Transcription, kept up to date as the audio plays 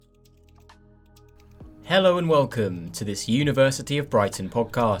Hello and welcome to this University of Brighton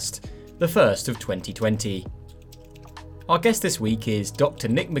podcast, the first of 2020. Our guest this week is Dr.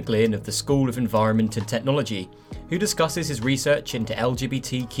 Nick McGlynn of the School of Environment and Technology, who discusses his research into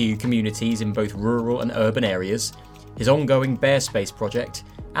LGBTQ communities in both rural and urban areas, his ongoing Bear Space project,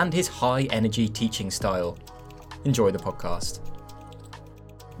 and his high-energy teaching style. Enjoy the podcast.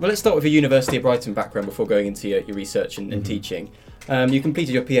 Well, let's start with your University of Brighton background before going into your research and teaching. You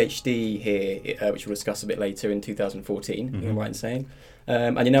completed your PhD here, which we'll discuss a bit later, in 2014, I'm right in saying.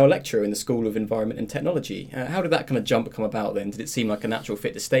 And you're now a lecturer in the School of Environment and Technology. How did that kind of jump come about then? Did it seem like a natural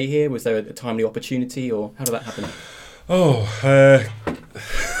fit to stay here? Was there a timely opportunity, or how did that happen?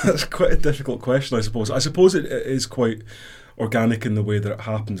 That's quite a difficult question, I suppose. I suppose it is quite organic in the way that it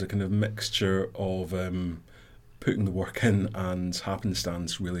happens, a kind of mixture of putting the work in and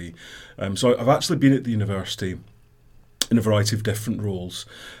happenstance, really. So I've actually been at the university in a variety of different roles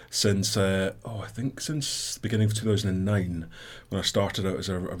since, I think since the beginning of 2009, when I started out as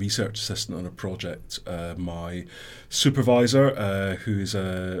a research assistant on a project. My supervisor, who's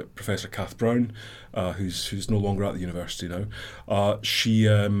Professor Kath Brown, who's no longer at the university now, she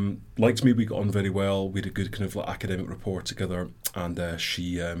liked me. We got on very well. We had a good kind of academic rapport together, and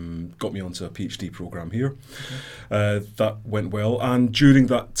she got me onto a PhD programme here. That went well, and during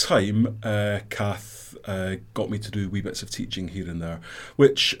that time, Kath got me to do wee bits of teaching here and there,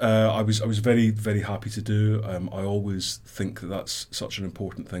 which I was very, very happy to do. I always think that that's such an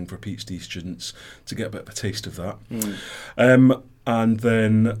important thing for PhD students, to get a bit of a taste of that. And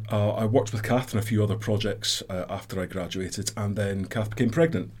then I worked with Kath on a few other projects after I graduated, and then Kath became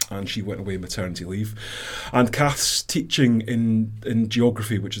pregnant and she went away maternity leave. And Kath's teaching in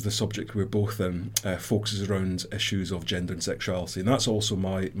geography, which is the subject we're both in, focuses around issues of gender and sexuality, and that's also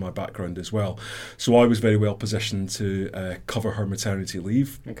my background as well. So I was very well positioned to cover her maternity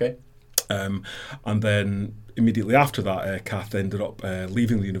leave. Okay. And then immediately after that, Kath ended up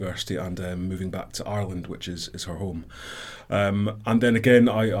leaving the university and moving back to Ireland, which is her home. And then again,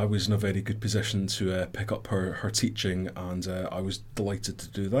 I was in a very good position to pick up her teaching, and I was delighted to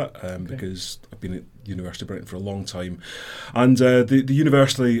do that because I've been at University of Brighton for a long time. And the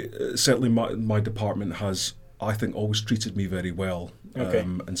university, certainly my department, has, I think, always treated me very well.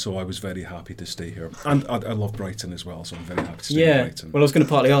 And so I was very happy to stay here. And I love Brighton as well, so I'm very happy to stay in Brighton. Well, I was going to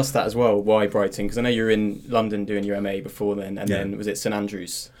partly ask that as well, why Brighton? Because I know you were in London doing your MA before then, and then was it St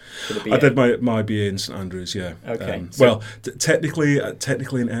Andrews for the BA? I did my BA in St Andrews, yeah. Okay. Technically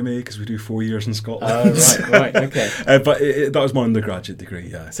an MA, because we do 4 years in Scotland. Oh, right, okay. But that was my undergraduate degree,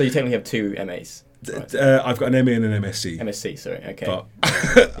 yeah. So you technically have two MAs? Right. I've got an MA and an MSc. MSc, sorry, okay. But,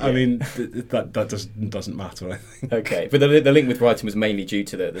 I mean, that doesn't matter, I think. Okay, but the link with Brighton was mainly due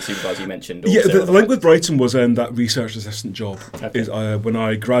to the supervisor you mentioned? Yeah, the link with Brighton was that research assistant job. Okay. When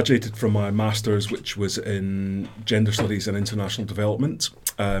I graduated from my master's, which was in gender studies and international development,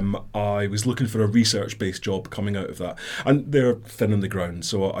 I was looking for a research-based job coming out of that. And they're thin on the ground,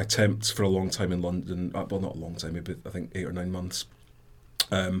 so I temped for a long time in London. Well, not a long time, maybe I think 8 or 9 months.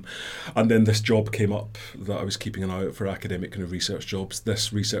 And then this job came up that I was keeping an eye out for academic kind of research jobs.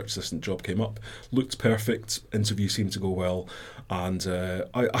 This research assistant job came up, looked perfect, interview seemed to go well, and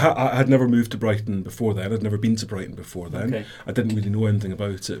I had never moved to Brighton before then. I'd never been to Brighton before then. Okay. I didn't really know anything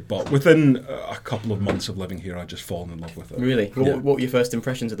about it, but within a couple of months of living here, I'd just fallen in love with it. Really? Yeah. What were your first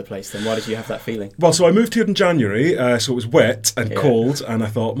impressions of the place then? Why did you have that feeling? Well, so I moved here in January, so it was wet and cold, and I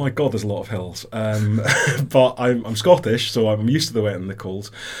thought, my God, there's a lot of hills. But I'm Scottish, so I'm used to the wet and the cold.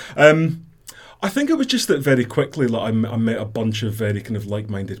 I think it was just that very quickly I met a bunch of very kind of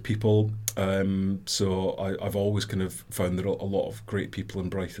like-minded people. So I've always kind of found there are a lot of great people in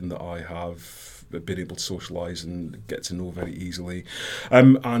Brighton that I have been able to socialise and get to know very easily.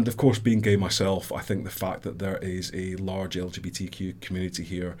 And of course, being gay myself, I think the fact that there is a large LGBTQ community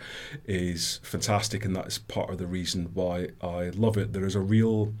here is fantastic, and that is part of the reason why I love it. There is a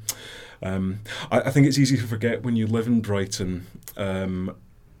real... I think it's easy to forget when you live in Brighton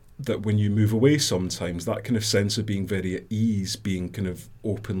that when you move away sometimes, that kind of sense of being very at ease, being kind of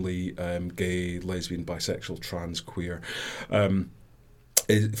openly gay, lesbian, bisexual, trans, queer,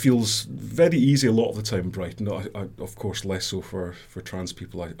 it feels very easy a lot of the time in Brighton. I, of course, less so for trans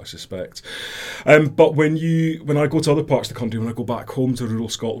people, I suspect. But when I go to other parts of the country, when I go back home to rural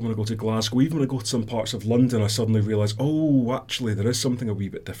Scotland, when I go to Glasgow, even when I go to some parts of London, I suddenly realise, actually, there is something a wee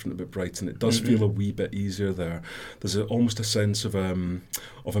bit different about Brighton. It does feel a wee bit easier there. There's almost a sense of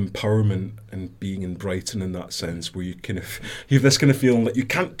empowerment in being in Brighton in that sense, where you have this kind of feeling that you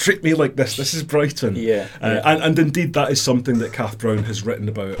can't treat me like this. This is Brighton. Yeah. And indeed, that is something that Kath Brown has written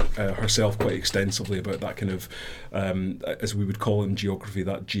about herself quite extensively about that kind of, as we would call it in geography,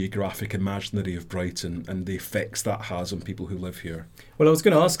 that geographic imaginary of Brighton and the effects that has on people who live here. Well, I was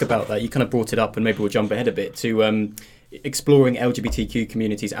going to ask about that. You kind of brought it up, and maybe we'll jump ahead a bit to exploring LGBTQ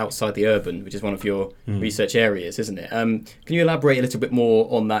communities outside the urban, which is one of your research areas, isn't it? Can you elaborate a little bit more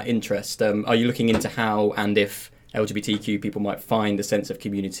on that interest? Are you looking into how and if LGBTQ people might find a sense of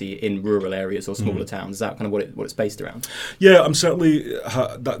community in rural areas or smaller towns? Is that kind of what it's based around? Yeah, I'm certainly,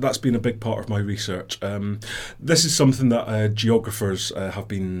 that's been a big part of my research. This is something that geographers have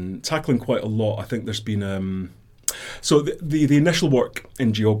been tackling quite a lot. I think there's been... So the initial work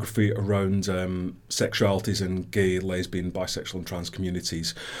in geography around sexualities in gay, lesbian, bisexual and trans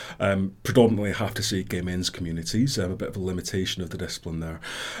communities, predominantly I have to say gay men's communities, a bit of a limitation of the discipline there.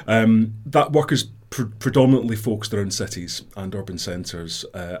 That work is predominantly focused around cities and urban centres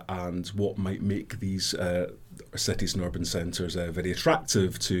and what might make these cities and urban centres very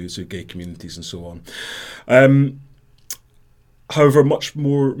attractive to gay communities and so on. However, much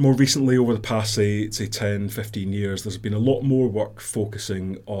more recently, over the past, say 10, 15 years, there's been a lot more work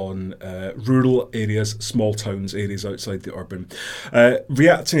focusing on rural areas, small towns, areas outside the urban,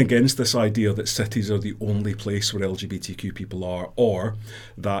 reacting against this idea that cities are the only place where LGBTQ people are, or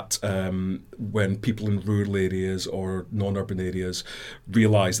that when people in rural areas or non-urban areas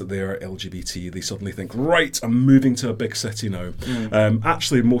realise that they are LGBT, they suddenly think, right, I'm moving to a big city now.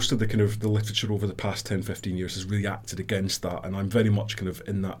 Actually, most of the kind of the literature over the past 10, 15 years has really acted against that, and I'm very much kind of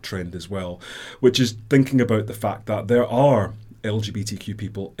in that trend as well, which is thinking about the fact that there are LGBTQ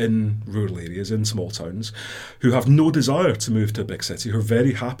people in rural areas, in small towns, who have no desire to move to a big city, who are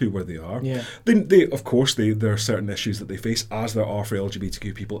very happy where they are. Yeah. They of course, there are certain issues that they face, as there are for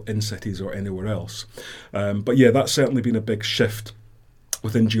LGBTQ people in cities or anywhere else. But yeah, that's certainly been a big shift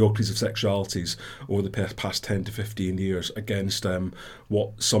within geographies of sexualities over the past 10 to 15 years against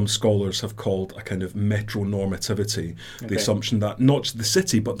what some scholars have called a kind of metronormativity, the assumption that not just the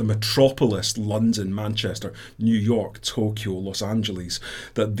city but the metropolis, London, Manchester, New York, Tokyo, Los Angeles,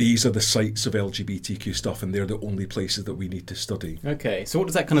 that these are the sites of LGBTQ stuff and they're the only places that we need to study. Okay, so what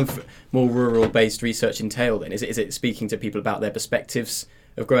does that kind of more rural-based research entail then? Is it speaking to people about their perspectives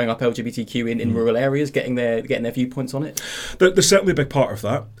of growing up LGBTQ in rural areas, getting their viewpoints on it? There's certainly a big part of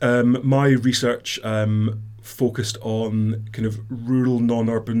that. My research focused on kind of rural,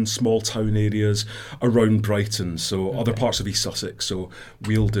 non-urban, small town areas around Brighton, so other parts of East Sussex, so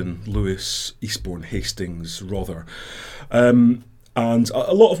Wealdon, Lewes, Eastbourne, Hastings, Rother. And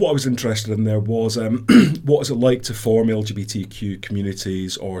a lot of what I was interested in there was what is it like to form LGBTQ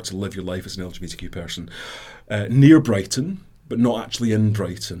communities or to live your life as an LGBTQ person near Brighton, but not actually in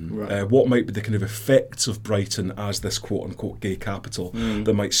Brighton. Right. What might be the kind of effects of Brighton as this quote-unquote gay capital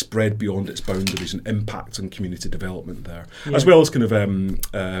that might spread beyond its boundaries and impact on community development there, as well as kind of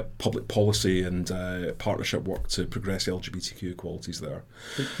public policy and partnership work to progress LGBTQ equalities there.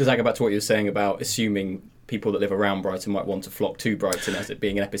 Does that go back to what you were saying about assuming people that live around Brighton might want to flock to Brighton as it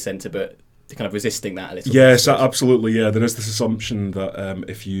being an epicentre, but kind of resisting that a little bit? Yes, absolutely, yeah. There is this assumption that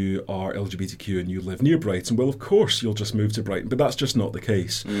if you are LGBTQ and you live near Brighton, well, of course, you'll just move to Brighton, but that's just not the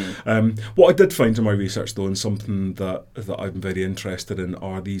case. What I did find in my research, though, and something that I'm very interested in,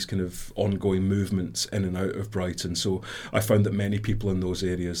 are these kind of ongoing movements in and out of Brighton. So I found that many people in those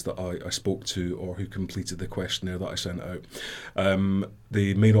areas that I spoke to or who completed the questionnaire that I sent out,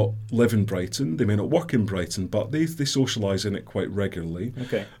 they may not live in Brighton, they may not work in Brighton, but they socialise in it quite regularly.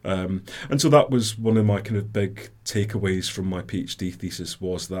 Okay. And so that was one of my kind of big takeaways from my PhD thesis,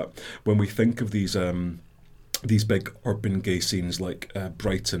 was that when we think of these big urban gay scenes like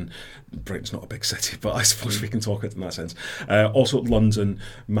Brighton's not a big city, but I suppose we can talk it in that sense. Also London,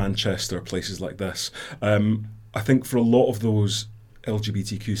 Manchester, places like this. I think for a lot of those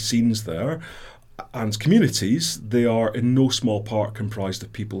LGBTQ scenes there, and communities, they are in no small part comprised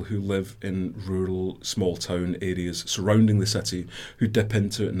of people who live in rural, small town areas surrounding the city, who dip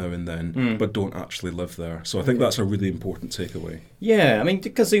into it now and then, but don't actually live there. So I think that's a really important takeaway. Yeah, I mean,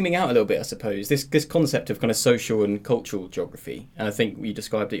 because zooming out a little bit, I suppose, this concept of kind of social and cultural geography, and I think you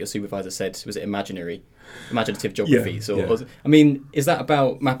described it, your supervisor said, was it imaginative geography? I mean, is that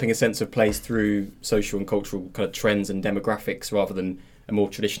about mapping a sense of place through social and cultural kind of trends and demographics rather than a more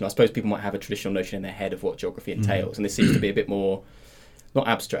traditional? I suppose people might have a traditional notion in their head of what geography entails, and this seems to be a bit more, not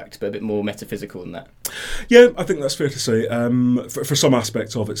abstract, but a bit more metaphysical than that. Yeah, I think that's fair to say. For some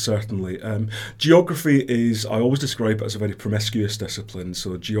aspects of it, certainly. Geography is, I always describe it as a very promiscuous discipline,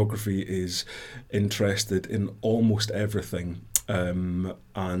 so geography is interested in almost everything.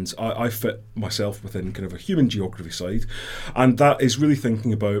 And I fit myself within kind of a human geography side, and that is really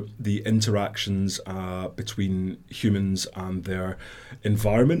thinking about the interactions between humans and their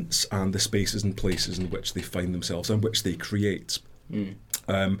environments and the spaces and places in which they find themselves and which they create.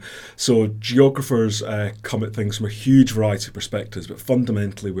 So geographers come at things from a huge variety of perspectives, but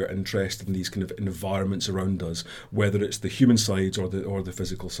fundamentally we're interested in these kind of environments around us, whether it's the human side or the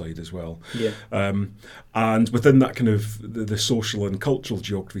physical side as well. Yeah. And within that kind of the social and cultural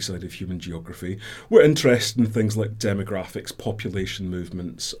geography side of human geography, we're interested in things like demographics, population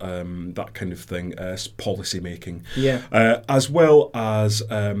movements, that kind of thing, policy making, as well as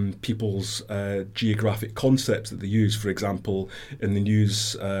people's geographic concepts that they use. For example, in the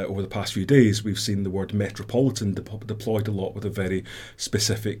news over the past few days, we've seen the word metropolitan deployed a lot with a very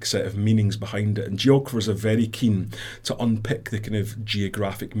specific set of meanings behind it, and geographers are very keen to unpick the kind of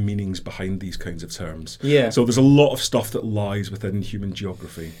geographic meanings behind these kinds of terms. Yeah. So there's a lot of stuff that lies within human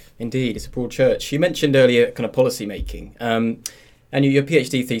geography. Indeed, it's a broad church. You mentioned earlier kind of policy making. And your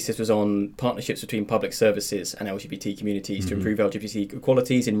PhD thesis was on partnerships between public services and LGBT communities to improve LGBT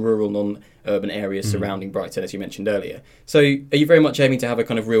equalities in rural, non-urban areas surrounding Brighton, as you mentioned earlier. So are you very much aiming to have a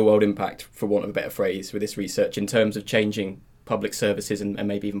kind of real-world impact, for want of a better phrase, with this research in terms of changing public services and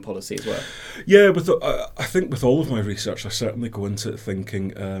maybe even policy as well? Yeah, I think with all of my research, I certainly go into it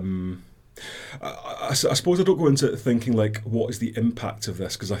thinking... I suppose I don't go into it thinking like, what is the impact of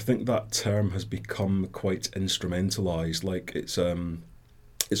this? Because I think that term has become quite instrumentalised. Like it's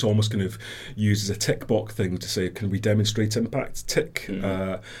almost kind of used as a tick box thing to say, can we demonstrate impact? Tick.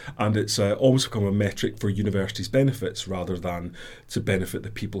 And it's almost become a metric for universities' benefits rather than to benefit the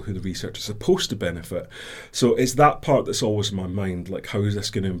people who the research is supposed to benefit. So it's that part that's always in my mind, like how is this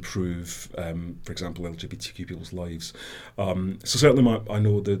going to improve, for example, LGBTQ people's lives? So certainly I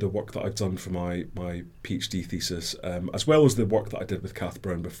know the work that I've done for my PhD thesis, as well as the work that I did with Kath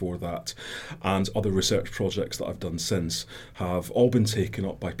Brown before that, and other research projects that I've done since, have all been taken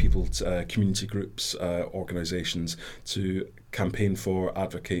up by people, community groups, organisations, to campaign for,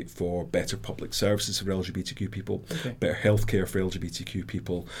 advocate for better public services for LGBTQ people, better healthcare for LGBTQ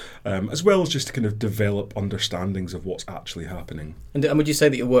people, as well as just to kind of develop understandings of what's actually happening. And would you say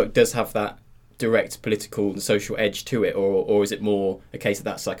that your work does have that direct political and social edge to it, or is it more a case that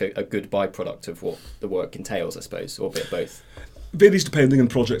that's like a good byproduct of what the work entails, I suppose, or a bit of both? Varies depending on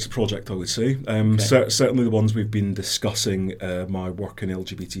project to project, I would say. Certainly the ones we've been discussing, my work in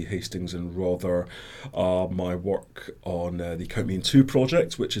LGBT Hastings and Rother, my work on the Count Me In 2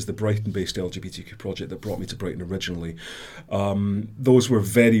 project, which is the Brighton-based LGBTQ project that brought me to Brighton originally. Those were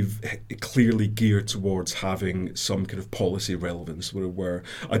very clearly geared towards having some kind of policy relevance, where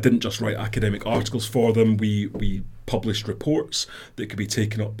I didn't just write academic articles for them. We published reports that could be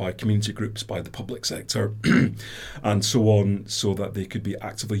taken up by community groups, by the public sector, and so on, so that they could be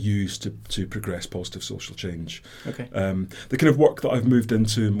actively used to progress positive social change. The kind of work that I've moved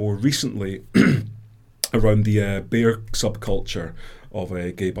into more recently around the bear subculture of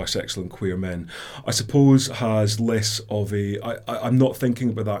gay, bisexual and queer men, I suppose has less of I'm not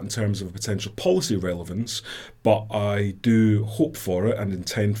thinking about that in terms of a potential policy relevance, but I do hope for it and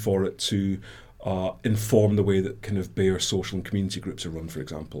intend for it to inform the way that kind of bear social and community groups are run, for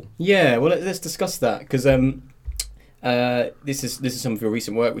example. Yeah, well, let's discuss that, because this is some of your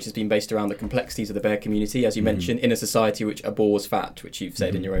recent work, which has been based around the complexities of the bear community, as you mentioned, in a society which abhors fat, which you've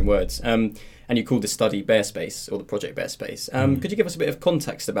said in your own words. And you called this study Bear Space, or the project Bear Space. Could you give us a bit of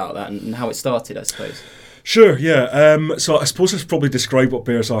context about that and how it started, I suppose? Sure, yeah. So I suppose I should probably describe what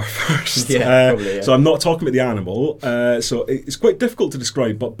bears are first. Probably, yeah. So I'm not talking about the animal. So it's quite difficult to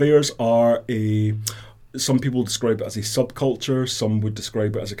describe, but bears are some people describe it as a subculture, some would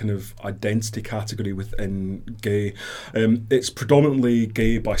describe it as a kind of identity category within gay. It's predominantly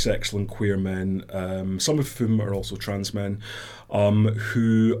gay, bisexual and queer men, some of whom are also trans men,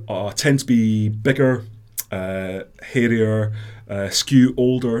 who tend to be bigger, hairier, skew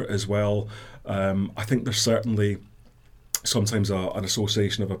older as well. I think there's certainly sometimes an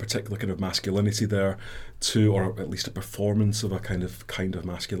association of a particular kind of masculinity there too, or at least a performance of a kind of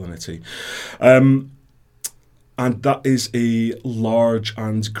masculinity. And that is a large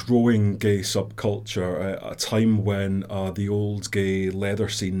and growing gay subculture, a time when the old gay leather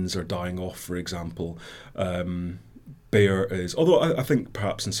scenes are dying off, for example. Bear is, although I think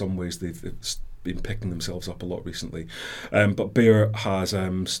perhaps in some ways they've been picking themselves up a lot recently, but bear has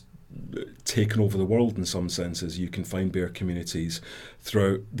taken over the world in some senses. You can find bear communities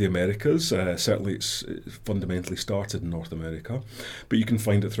throughout the Americas. Certainly it's fundamentally started in North America, but you can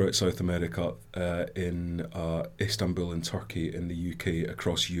find it throughout South America, in Istanbul in Turkey, in the UK,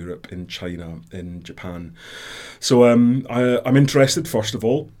 across Europe, in China, in Japan. So I'm interested, first of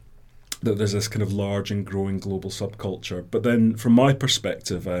all, that there's this kind of large and growing global subculture. But then from my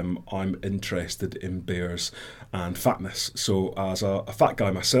perspective, I'm interested in bears and fatness. So as a fat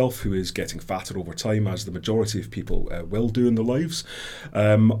guy myself who is getting fatter over time, as the majority of people will do in their lives,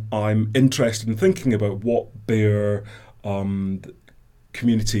 I'm interested in thinking about what bear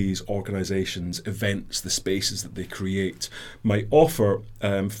communities, organisations, events, the spaces that they create might offer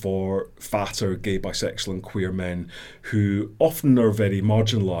for fatter gay, bisexual and queer men who often are very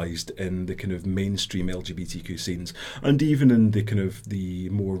marginalised in the kind of mainstream LGBTQ scenes, and even in the kind of the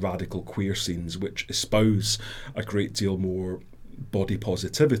more radical queer scenes, which espouse a great deal more body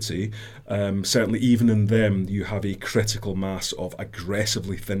positivity. Certainly even in them you have a critical mass of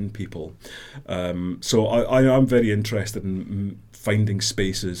aggressively thin people. So I am very interested in finding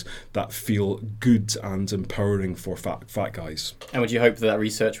spaces that feel good and empowering for fat guys. And would you hope that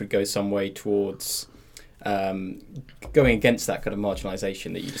research would go some way towards going against that kind of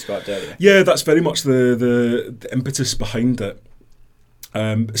marginalisation that you described earlier? Yeah, that's very much the impetus behind it.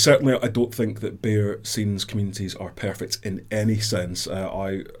 Certainly I don't think that bear scenes communities are perfect in any sense.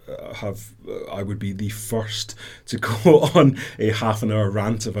 I would be the first to go on a half an hour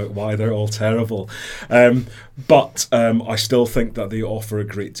rant about why they're all terrible. But I still think that they offer a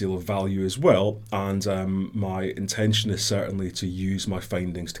great deal of value as well, and my intention is certainly to use my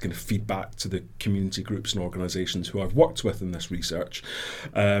findings to kind of feed back to the community groups and organisations who I've worked with in this research,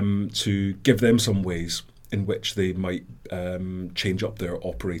 to give them some ways in which they might change up their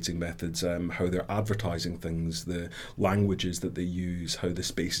operating methods, how they're advertising things, the languages that they use, how the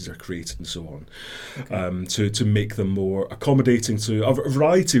spaces are created and so on. Okay. To make them more accommodating to a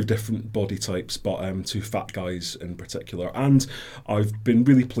variety of different body types, but to fat guys in particular. And I've been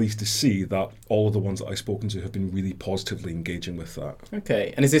really pleased to see that all of the ones that I've spoken to have been really positively engaging with that.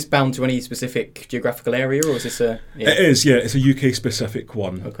 Okay, and is this bound to any specific geographical area, or is this a... Yeah. It is, yeah, it's a UK specific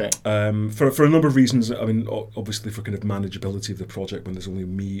one. Okay. For a number of reasons. I mean, obviously for kind of manageability of the project when there's only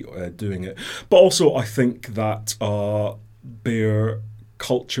me doing it, but also I think that bear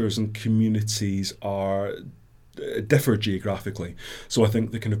cultures and communities differ geographically. So I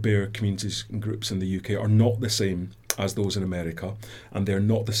think the kind of bear communities and groups in the UK are not the same as those in America, and they're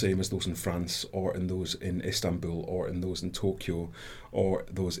not the same as those in France, or in those in Istanbul, or in those in Tokyo, or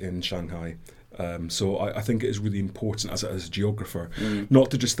those in Shanghai. So I think it is really important as a geographer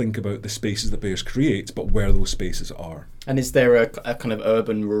not to just think about the spaces that bears create, but where those spaces are. And is there a kind of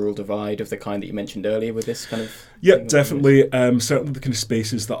urban-rural divide of the kind that you mentioned earlier with this kind of... Yeah, definitely. Certainly the kind of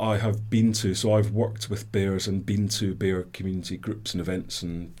spaces that I have been to. So I've worked with bears and been to bear community groups and events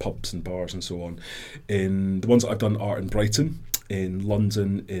and pubs and bars and so on. In the ones that I've done are in Brighton, in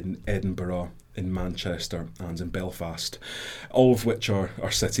London, in Edinburgh, in Manchester and in Belfast, all of which are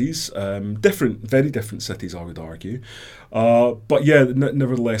cities, very different cities, I would argue. But yeah,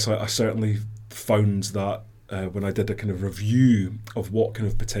 nevertheless, I certainly found that when I did a kind of review of what kind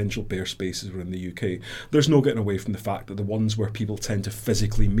of potential bear spaces were in the UK, there's no getting away from the fact that the ones where people tend to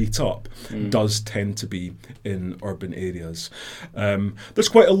physically meet up does tend to be in urban areas. There's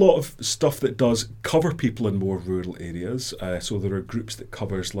quite a lot of stuff that does cover people in more rural areas. So there are groups that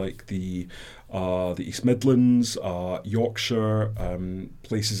covers like the East Midlands, Yorkshire,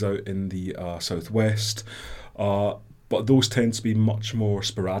 places out in the southwest. But those tend to be much more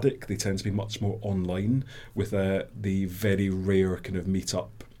sporadic. They tend to be much more online, with the very rare kind of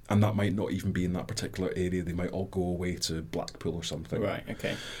meet-up. And that might not even be in that particular area. They might all go away to Blackpool or something. Right,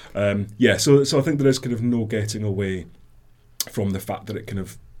 okay. So I think there is kind of no getting away from the fact that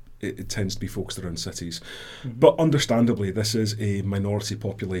it tends to be focused around cities. Mm-hmm. But understandably, this is a minority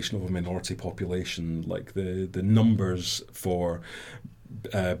population of a minority population. Like the numbers for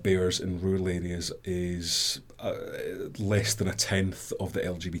bears in rural areas is less than a tenth of the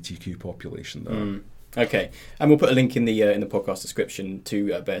LGBTQ population there. Okay, and we'll put a link in the podcast description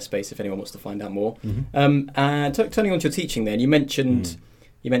to Bear Space if anyone wants to find out more. Mm-hmm. Turning on to your teaching, then you mentioned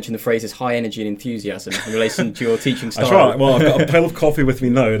the phrases high energy and enthusiasm in relation to your teaching style. That's right. Well, I've got a pile of coffee with me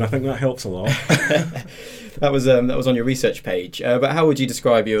now, and I think that helps a lot. That was on your research page. But how would you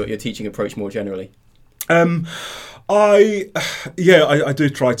describe your teaching approach more generally? I do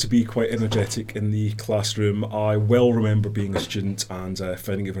try to be quite energetic in the classroom. I well remember being a student and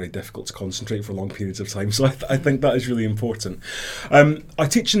finding it very difficult to concentrate for long periods of time. So I think that is really important. I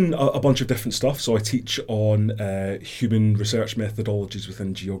teach in a bunch of different stuff. So I teach on human research methodologies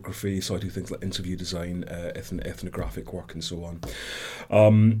within geography. So I do things like interview design, ethnographic work, and so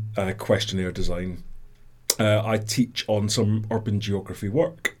on. Questionnaire design. I teach on some urban geography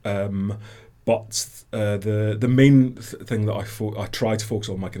work. But the main thing that I try to focus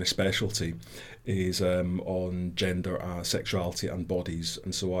on, my kind of specialty, is on gender, sexuality and bodies.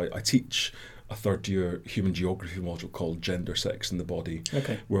 And so I teach a third year human geography module called Gender, Sex and the Body,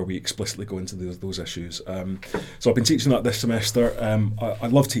 where we explicitly go into those issues. So I've been teaching that this semester. I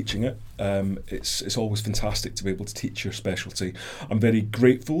love teaching it. It's always fantastic to be able to teach your specialty. I'm very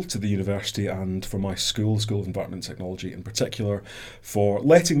grateful to the university and for my School of Environment and Technology in particular, for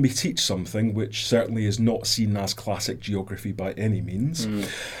letting me teach something which certainly is not seen as classic geography by any means.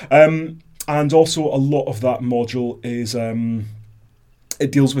 And also a lot of that module is,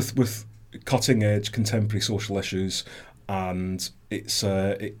 it deals with cutting edge contemporary social issues, and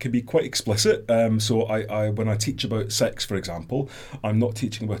it can be quite explicit. So I when I teach about sex, for example, I'm not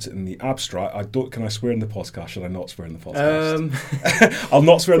teaching about it in the abstract. Can I swear in the podcast? Should I not swear in the podcast? I'll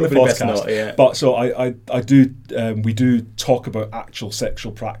not swear in the podcast. Not, yeah. But so I do. We do talk about actual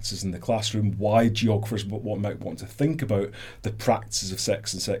sexual practices in the classroom. Why geographers might want to think about the practices of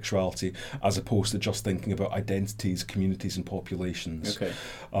sex and sexuality, as opposed to just thinking about identities, communities, and populations.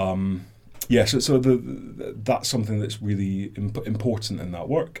 Yeah, so that's something that's really important in that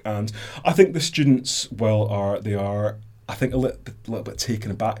work, and I think the students, they are I think a little bit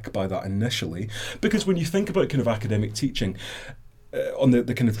taken aback by that initially, because when you think about kind of academic teaching, on the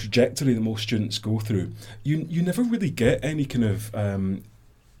kind of trajectory that most students go through, you never really get any kind of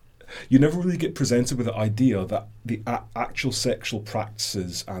you never really get presented with the idea that the actual sexual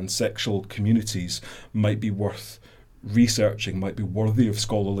practices and sexual communities might be worth researching, might be worthy of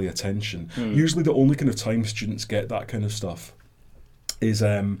scholarly attention. Usually the only kind of time students get that kind of stuff is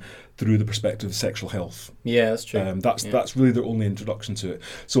through the perspective of sexual health. Yeah, that's true. That's really their only introduction to it.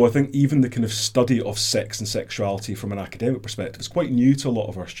 So I think even the kind of study of sex and sexuality from an academic perspective is quite new to a lot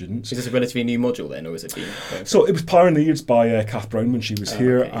of our students. Is this a relatively new module then, or has it been? So it was pioneered by Kath Brown when she was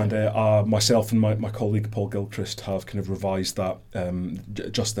here, and myself and my colleague Paul Gilchrist have kind of revised that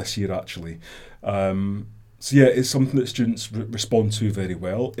just this year actually. So yeah, it's something that students respond to very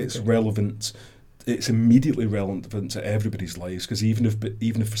well. It's relevant. It's immediately relevant to everybody's lives, because even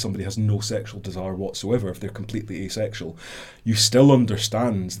if somebody has no sexual desire whatsoever, if they're completely asexual, you still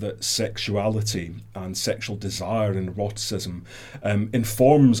understand that sexuality and sexual desire and eroticism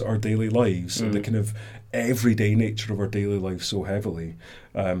informs our daily lives and the kind of everyday nature of our daily lives so heavily.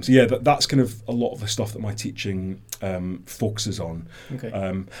 So yeah, that's kind of a lot of the stuff that my teaching focuses on.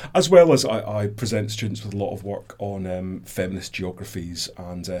 As well as I present students with a lot of work on feminist geographies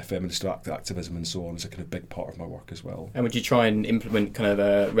and feminist activism and so on as a kind of big part of my work as well. And would you try and implement kind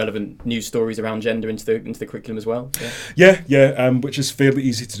of relevant news stories around gender into the curriculum as well? Yeah, which is fairly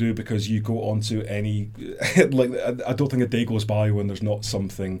easy to do, because you go onto any like I don't think a day goes by when there's not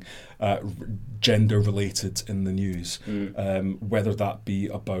something gender related in the news, whether that be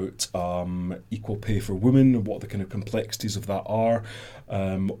about equal pay for women and what the kind of complexities of that are,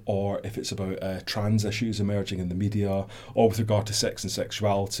 or if it's about trans issues emerging in the media, or with regard to sex and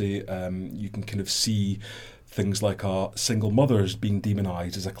sexuality. You can kind of see things like single mothers being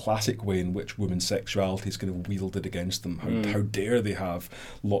demonised as a classic way in which women's sexuality is kind of wielded against them. How dare they have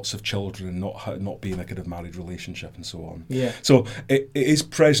lots of children and not be in a kind of married relationship and so on. Yeah. So it is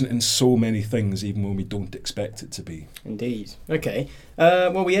present in so many things, even when we don't expect it to be. Indeed. Okay.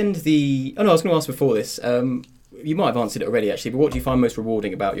 Well, we end the... Oh no, I was going to ask before this. You might have answered it already, actually, but what do you find most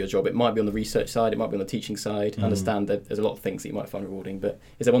rewarding about your job? It might be on the research side, it might be on the teaching side. I understand that there's a lot of things that you might find rewarding, but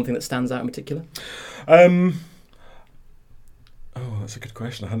is there one thing that stands out in particular? Oh, that's a good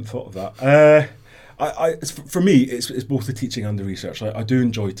question. I hadn't thought of that. For me, it's both the teaching and the research. I do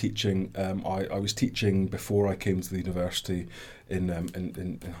enjoy teaching. I was teaching before I came to the university in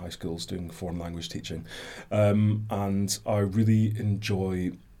high schools, doing foreign language teaching, and I really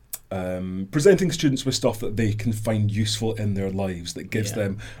enjoy presenting students with stuff that they can find useful in their lives, that gives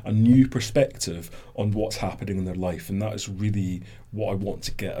them a new perspective on what's happening in their life, and that is really what I want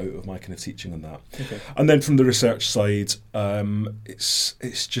to get out of my kind of teaching on that. And then from the research side,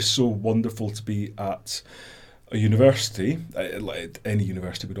 it's just so wonderful to be at a university, like any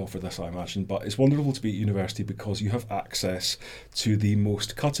university would offer this, I imagine, but it's wonderful to be at university because you have access to the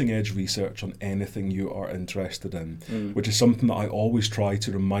most cutting-edge research on anything you are interested in, which is something that I always try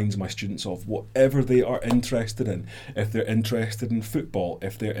to remind my students of, whatever they are interested in. If they're interested in football,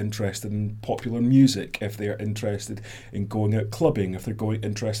 if they're interested in popular music, if they're interested in going out clubbing, if they're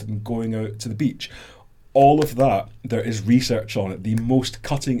interested in going out to the beach, all of that, there is research on it, the most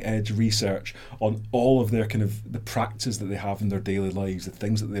cutting edge research on all of their kind of the practices that they have in their daily lives, the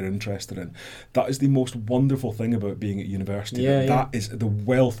things that they're interested in. That is the most wonderful thing about being at university. That is the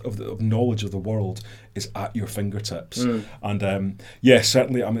wealth of knowledge of the world is at your fingertips. And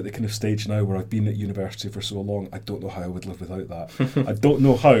certainly I'm at the kind of stage now where I've been at university for so long, I don't know how I would live without that. I don't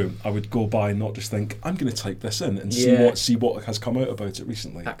know how I would go by and not just think, I'm going to type this in and see what has come out about it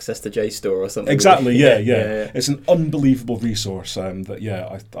recently. Access to JSTOR or something. Exactly, yeah. It's an unbelievable resource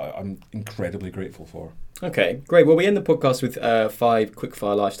that I'm incredibly grateful for. Okay, great. Well, we end the podcast with 5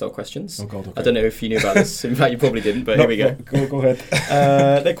 quickfire lifestyle questions. Oh God, okay. I don't know if you knew about this. In fact, you probably didn't, but here we go. Go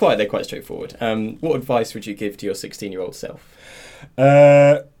ahead. They're quite straightforward. What advice would you give to your 16-year-old self?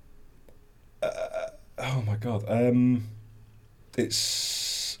 Oh my God.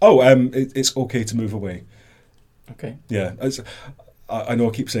 It's okay to move away. Okay. Yeah. I know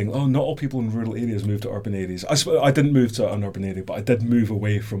I keep saying, not all people in rural areas move to urban areas. I didn't move to an urban area, but I did move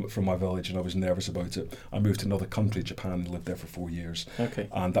away from my village, and I was nervous about it. I moved to another country, Japan, and lived there for 4 years. Okay.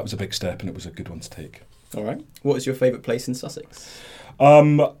 And that was a big step, and it was a good one to take. All right. What is your favourite place in Sussex?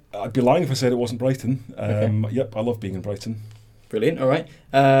 I'd be lying if I said it wasn't Brighton. Okay. Yep, I love being in Brighton. Brilliant. All right.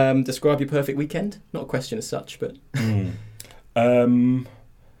 Describe your perfect weekend. Not a question as such, but...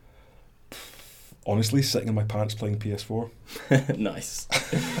 Honestly, sitting in my pants playing PS4. Nice.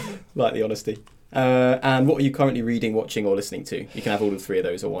 Like the honesty. And what are you currently reading, watching, or listening to? You can have all 3 of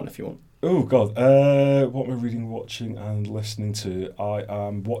those or one if you want. Oh, God. What am I reading, watching, and listening to? I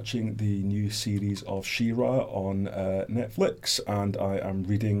am watching the new series of She-Ra on Netflix, and I am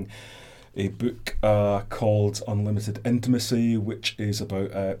reading a book called Unlimited Intimacy, which is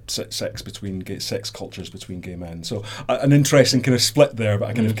about sex cultures between gay men. So an interesting kind of split there,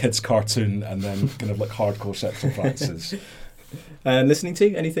 but a kind of kids' cartoon and then kind of like hardcore sexual practices. And listening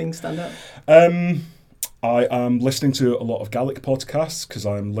to anything stand out? I am listening to a lot of Gaelic podcasts because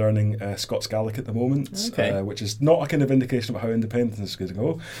I'm learning Scots Gaelic at the moment, which is not a kind of indication of how independence is going to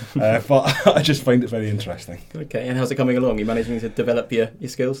go, but I just find it very interesting. Okay, and how's it coming along? Are you managing to develop your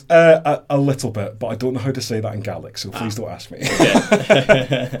skills? A little bit, but I don't know how to say that in Gaelic, so please don't ask me.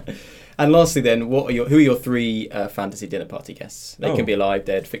 Okay. And lastly then, who are your 3 fantasy dinner party guests? They can be alive,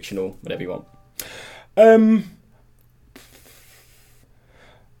 dead, fictional, whatever you want.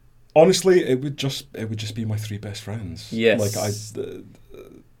 Honestly, it would just be my 3 best friends. Yes.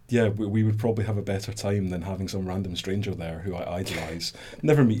 We would probably have a better time than having some random stranger there who I idolise.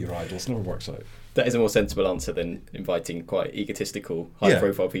 Never meet your idols, never works out. That is a more sensible answer than inviting quite egotistical,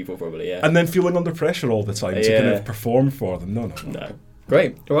 high-profile people, probably, yeah. And then feeling under pressure all the time to kind of perform for them. No.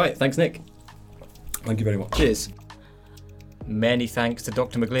 Great. All right, thanks, Nick. Thank you very much. Cheers. Many thanks to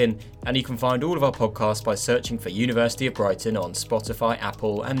Dr. McGlynn, and you can find all of our podcasts by searching for University of Brighton on Spotify,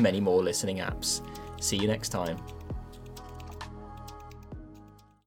 Apple, and many more listening apps. See you next time.